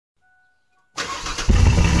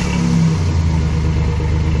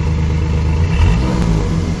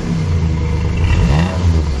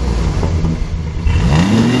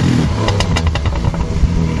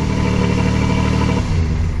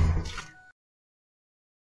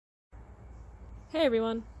Hey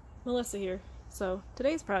everyone, Melissa here. So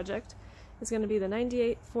today's project is going to be the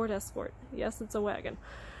 '98 Ford Escort. Yes, it's a wagon.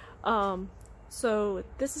 So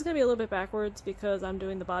this is going to be a little bit backwards because I'm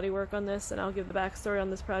doing the body work on this, and I'll give the backstory on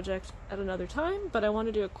this project at another time, but I want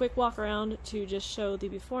to do a quick walk around to just show the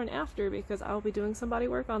before and after because I'll be doing some body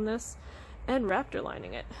work on this and raptor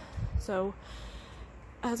lining it. So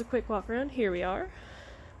as a quick walk around, here we are.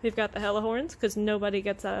 We've got the hella horns because nobody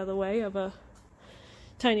gets out of the way of a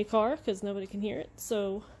tiny car because nobody can hear it,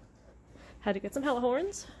 so had to get some hella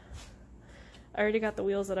horns. I already got the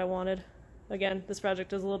wheels that I wanted. Again, this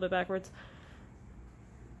project is a little bit backwards.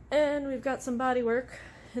 And we've got some body work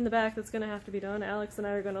in the back that's going to have to be done. Alex and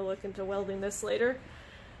I are going to look into welding this later.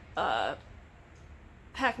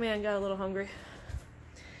 Pac-Man got a little hungry.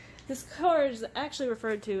 This car is actually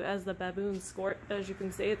referred to as the Baboon Scort. As you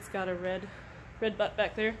can see, it's got a red butt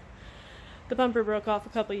back there. The bumper broke off a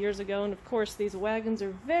couple years ago, and of course these wagons are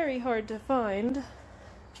very hard to find,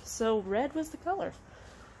 so red was the color.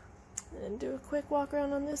 And do a quick walk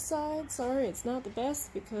around on this side. Sorry, it's not the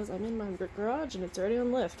best because I'm in my garage and it's already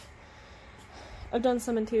on lift. I've done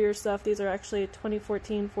some interior stuff. These are actually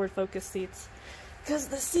 2014 Ford Focus seats because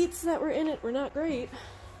the seats that were in it were not great.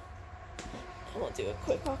 And we'll do a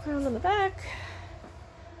quick walk around on the back.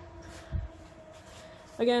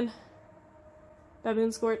 Again,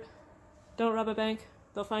 Baboon Scort. Don't rob a bank,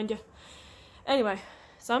 they'll find you. Anyway,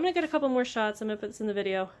 so I'm going to get a couple more shots. I'm going to put this in the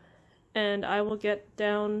video, and I will get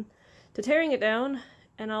down to tearing it down,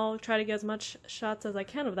 and I'll try to get as much shots as I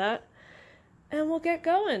can of that, and we'll get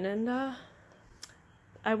going, and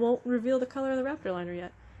I won't reveal the color of the raptor liner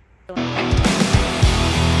yet.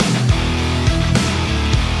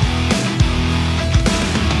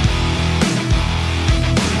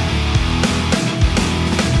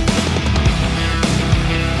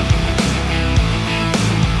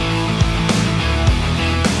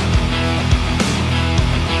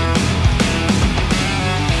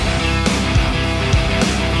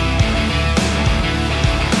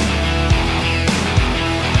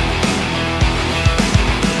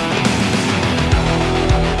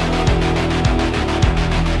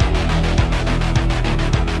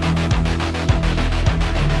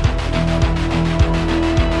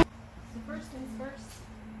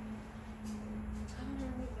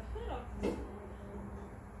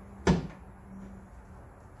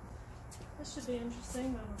 This should be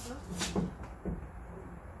interesting, I don't know.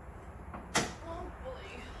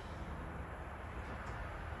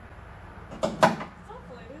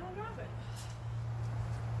 Hopefully we don't drop it.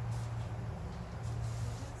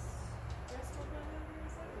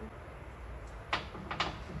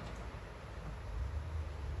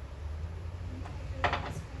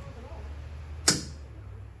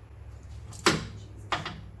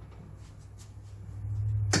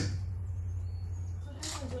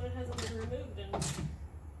 When it hasn't been removed in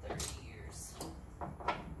 30 years.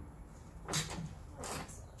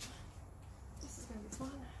 This is going to be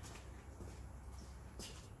fun.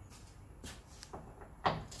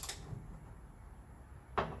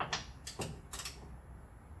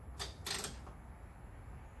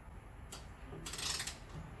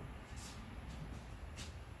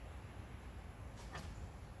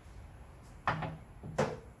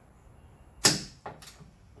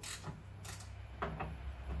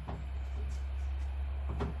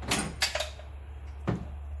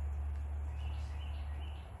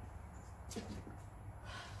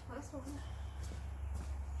 Last one.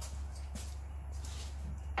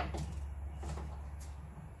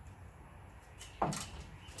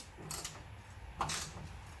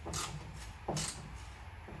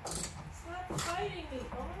 Stop fighting me,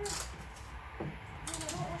 Bar. I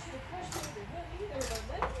don't want you to crush me with your head either, but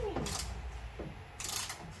let me.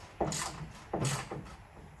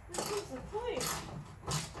 This seems the point.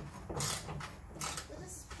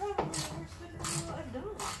 This is probably the worst video I've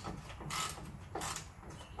done.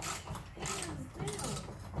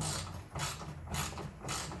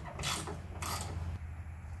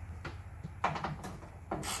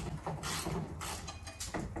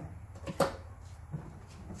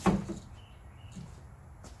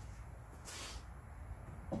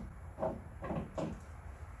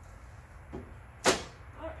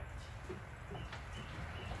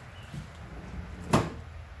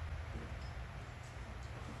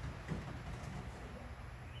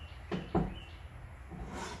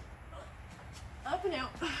 Up and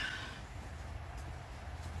out.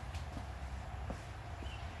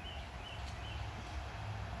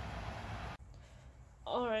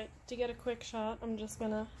 Alright, to get a quick shot, I'm just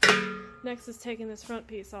gonna... Next is taking this front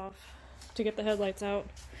piece off to get the headlights out.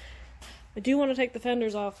 I do want to take the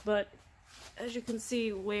fenders off, but as you can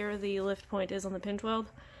see where the lift point is on the pinch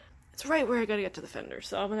weld, It's right where I gotta get to the fender,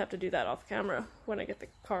 so I'm gonna have to do that off camera when I get the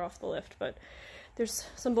car off the lift. But there's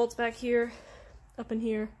some bolts back here, up in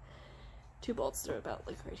here, 2 bolts that are about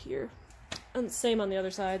like right here, and the same on the other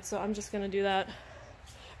side, so I'm just gonna do that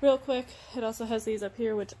real quick. It also has these up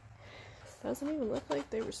here, which doesn't even look like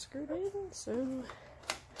they were screwed in, so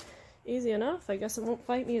easy enough. I guess it won't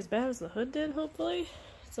fight me as bad as the hood did, hopefully.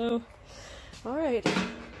 So, alright.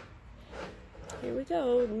 Here we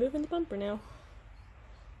go, moving the bumper now.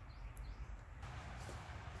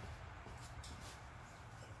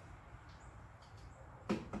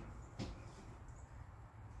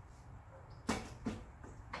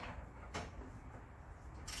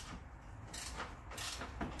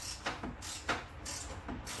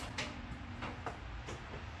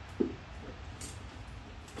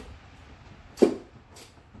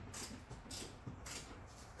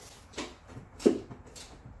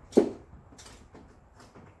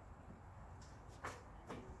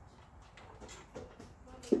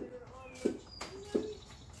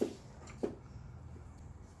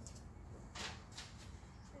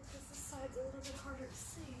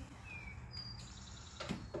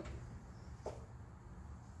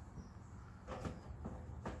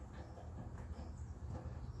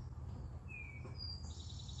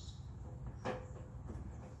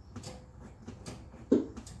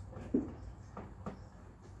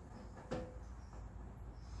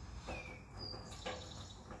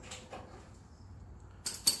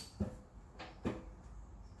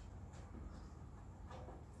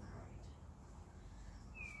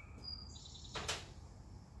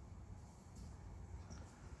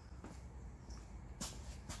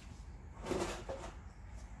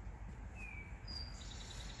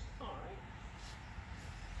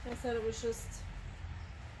 I said it was just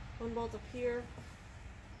 1 bolt up here.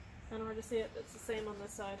 Kind of hard to see it, but it's the same on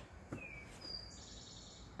this side.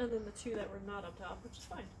 And then the 2 that were not up top, which is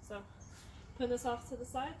fine. So, put this off to the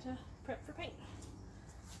side to prep for paint.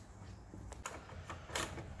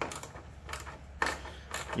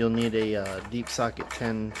 You'll need a deep socket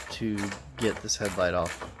 10 to get this headlight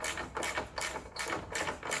off.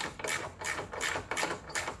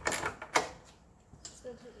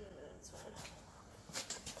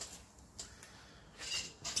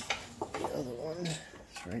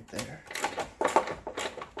 Right there.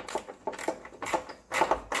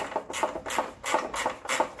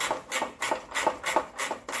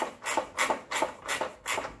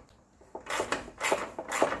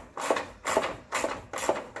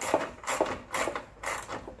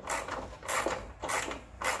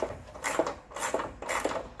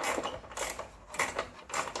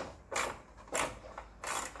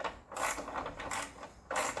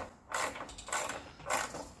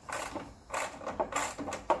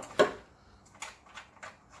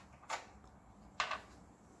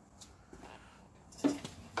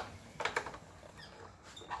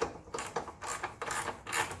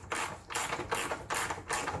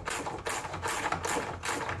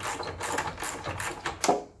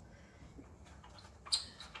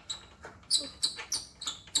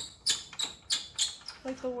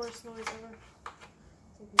 Like the worst noise ever.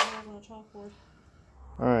 It's like nails on a chalkboard.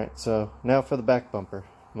 Alright, so now for the back bumper.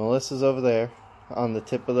 Melissa's over there. On the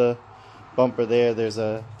tip of the bumper there's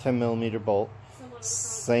a 10mm bolt.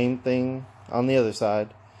 Same thing on the other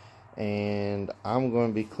side. And I'm going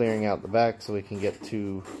to be clearing out the back so we can get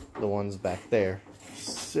to the ones back there.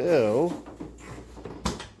 So,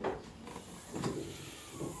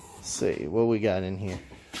 let's see what we got in here.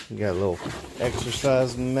 We got a little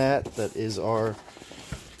exercise mat that is our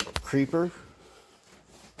creeper.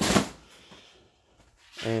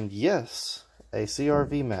 And yes, a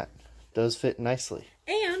CRV mat does fit nicely.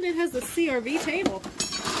 And it has a CRV table.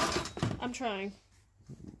 I'm trying.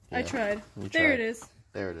 Yeah, I tried. There it is.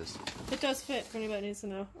 There it is. It does fit for anybody that needs to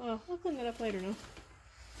know. Oh, I'll clean that up later now.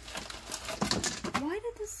 Why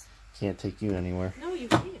did this... Can't take you anywhere. No, you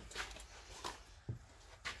can't.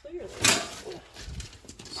 Clearly.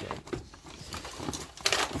 So.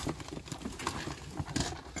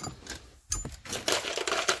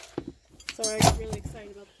 Sorry, I got really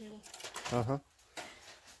excited about the table. Uh-huh.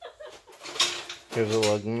 Here's a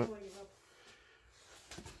lug nut.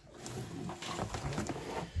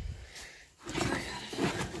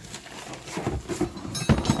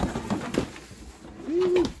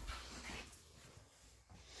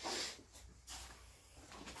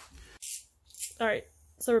 Alright,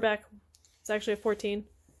 so we're back. It's actually a 14.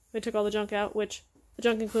 We took all the junk out, which the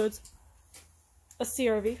junk includes a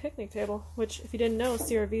CRV picnic table, which if you didn't know,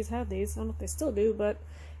 CRVs have these. I don't know if they still do, but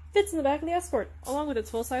fits in the back of the Escort, along with its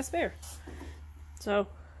full-size spare. So.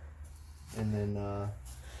 And then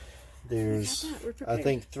There's, We're I prepared.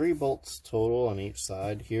 think, 3 bolts total on each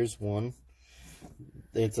side. Here's one.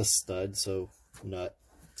 It's a stud, so nut,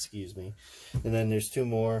 excuse me. And then there's 2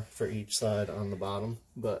 more for each side on the bottom.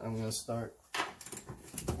 But I'm going to start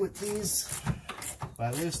with these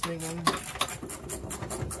by loosening them.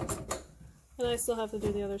 And I still have to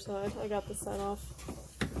do the other side. I got this side off.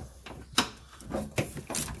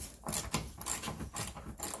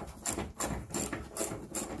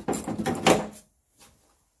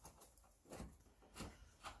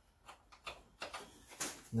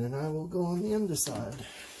 Then I will go on the underside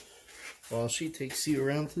while she takes you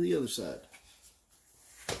around to the other side.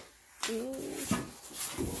 I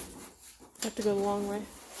have to go the long way.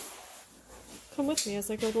 Come with me as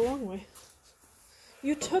I go the long way.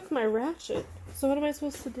 You took my ratchet, so what am I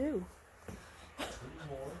supposed to do?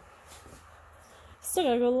 Still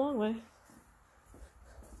gotta go the long way.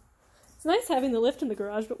 It's nice having the lift in the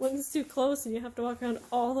garage, but when it's too close and you have to walk around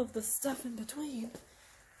all of the stuff in between,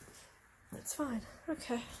 that's fine.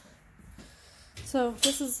 Okay. So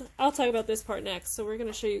I'll talk about this part next. So we're going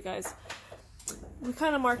to show you guys. We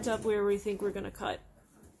kind of marked up where we think we're going to cut,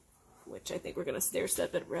 which I think we're going to stair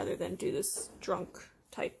step it rather than do this drunk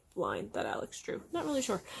type line that Alex drew. Not really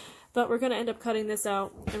sure. But we're going to end up cutting this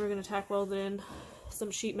out and we're going to tack weld it in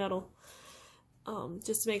some sheet metal.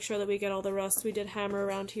 Just to make sure that we get all the rust. We did hammer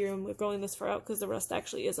around here and we're going this far out because the rust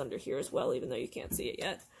actually is under here as well, even though you can't see it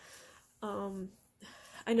yet.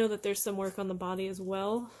 I know that there's some work on the body as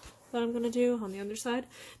well that I'm going to do on the underside.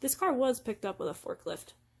 This car was picked up with a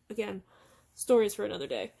forklift. Again, stories for another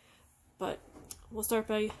day. But we'll start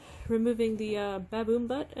by removing the baboon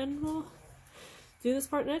butt and we'll do this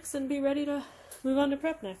part next and be ready to move on to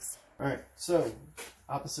prep next. Alright, so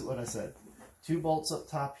opposite what I said. 2 bolts up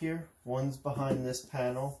top here. One's behind this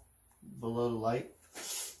panel below the light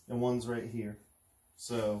and one's right here.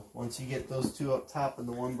 So once you get those 2 up top and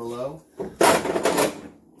the one below,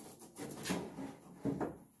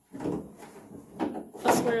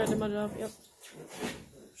 I swear I did my job. Yep.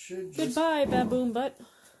 should just, Goodbye, baboon butt.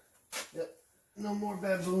 Yep. No more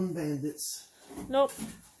baboon bandits. Nope.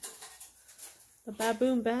 The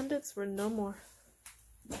baboon bandits were no more.